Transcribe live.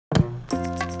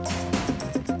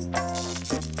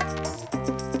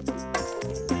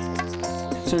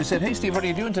So we said, hey, Steve, what are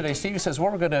you doing today? Steve says, well,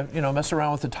 we're going to, mess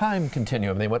around with the time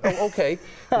continuum. And they went, oh, okay.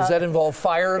 Does that involve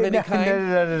fire of any kind?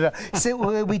 No.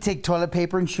 So we take toilet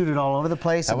paper and shoot it all over the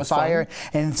place and fire.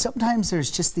 Fun. And sometimes there's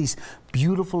just these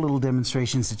beautiful little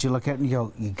demonstrations that you look at and you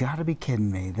go, you got to be kidding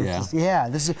me.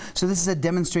 This is a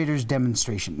demonstrator's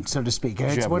demonstration, so to speak.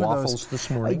 Did you have waffles this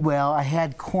morning? Well, I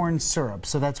had corn syrup,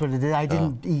 so that's what it is. I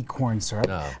didn't eat corn syrup.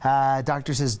 No.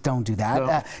 Doctor says don't do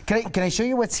that. No. Can I show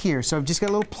you what's here? So I've just got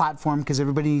a little platform because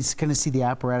everybody's going to see the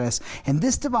apparatus. And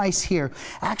this device here,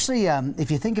 actually,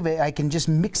 if you think of it, I can just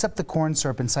mix up the corn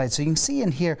syrup inside. So you can see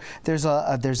in here, there's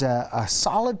a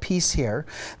solid piece here.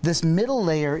 This middle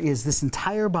layer is this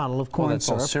entire bottle of corn that's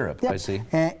syrup. All syrup. Yep. I see.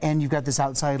 And you've got this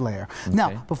outside layer. Okay.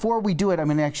 Now, before we do it, I'm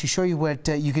going to actually show you what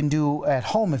you can do at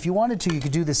home. If you wanted to, you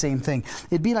could do the same thing.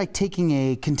 It'd be like taking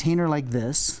a container like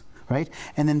this, right?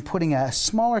 And then putting a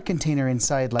smaller container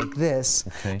inside like this,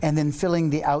 and then filling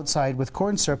the outside with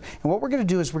corn syrup. And what we're going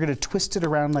to do is we're going to twist it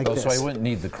around like this. So I wouldn't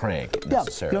need the crank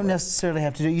necessarily. You don't necessarily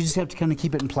have to do it. You just have to kind of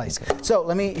keep it in place. So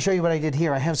let me show you what I did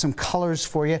here. I have some colors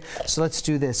for you. So let's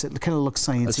do this. It kind of looks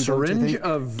sciencey. A syringe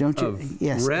of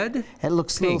red? It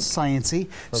looks a little sciencey.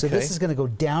 So this is going to go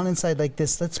down inside like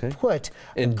this. Let's put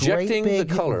injecting a great big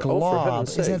the color. glob. Oh, for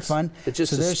heaven's sakes. Isn't it fun? It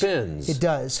just spins. It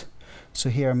does. So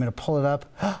here, I'm going to pull it up.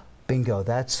 Bingo,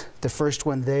 that's the first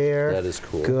one there. That is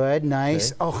cool. Good,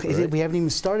 nice. We haven't even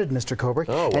started, Mr. Koberg.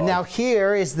 Oh, well. And now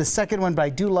here is the second one, but I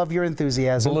do love your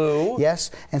enthusiasm. Blue.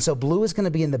 Yes, and so blue is going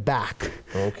to be in the back.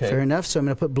 Okay. Fair enough, so I'm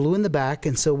going to put blue in the back,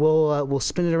 and so we'll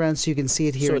spin it around so you can see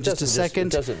it here in just a second.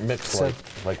 It doesn't mix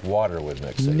like water would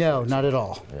mix. No, not at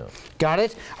all. Yeah. Got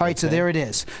it? All right, so there it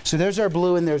is. So there's our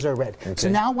blue and there's our red. So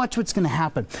now watch what's going to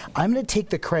happen. I'm going to take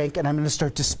the crank and I'm going to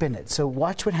start to spin it. So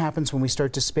watch what happens when we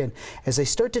start to spin. As I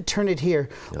start to turn it here,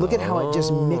 look at how it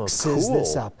just mixes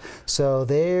this up. So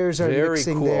there's our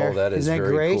mixing there. That is Isn't that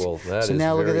great? Cool. That so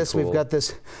now look at this. We've got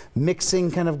this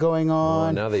mixing kind of going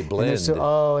on. Oh, now they blend.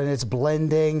 And it's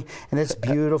blending and it's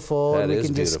beautiful. And we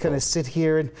can just kind of sit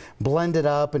here and blend it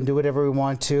up and do whatever we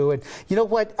want to. And you know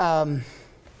what?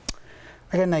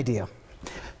 I got an idea.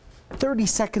 30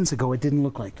 seconds ago, it didn't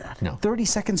look like that. No. 30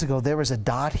 seconds ago, there was a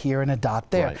dot here and a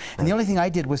dot there. And the only thing I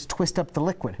did was twist up the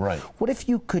liquid. Right. What if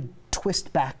you could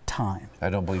twist back time? I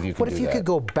don't believe you can do that. What if you could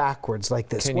go backwards like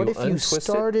this? What if you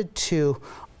started to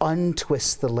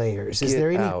untwist the layers? Is there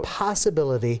any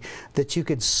possibility that you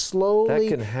could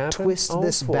slowly twist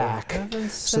this back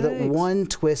so that one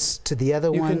twists to the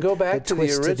other one, you can go back to the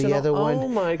original, to the other one, oh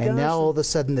my gosh, and now all of a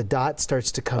sudden the dot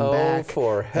starts to come back. Oh,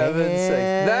 for heaven's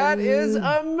sake. That is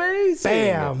amazing.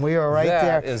 Bam, we are right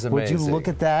there. That is amazing. Would you look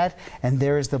at that? And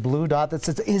there is the blue dot that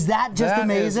says, is that just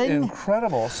amazing? That is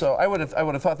incredible. So I would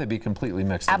have thought they'd be completely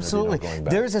mixed. Absolutely.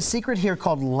 There's a secret here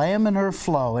called laminar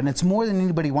flow, and it's more than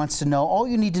anybody wants to know. All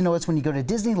you need to know is when you go to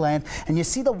Disneyland and you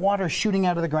see the water shooting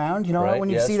out of the ground, you know, when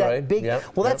you see that big,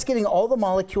 that's getting all the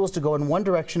molecules to go in one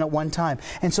direction at one time.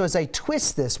 And so as I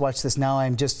twist this, watch this, now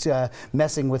I'm just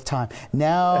messing with time.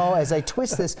 Now as I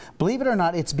twist this, believe it or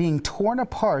not, it's being torn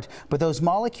apart, but those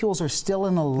molecules are still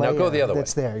in a layer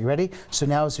that's there. You ready? So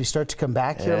now as we start to come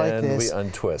back here like this, we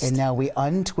untwist. And now we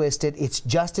untwist it. It's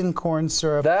just in corn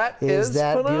syrup. That is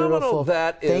phenomenal. Beautiful?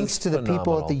 That Thanks to the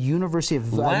people at the University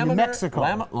of New Mexico.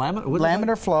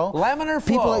 Laminar flow. Laminar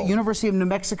flow. People at University of New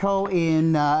Mexico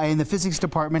in the physics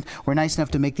department were nice enough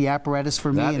to make the apparatus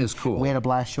for me. That is cool. We had a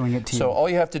blast showing it to you. So all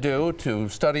you have to do to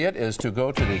study it is to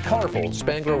go to the colorful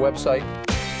Spangler website.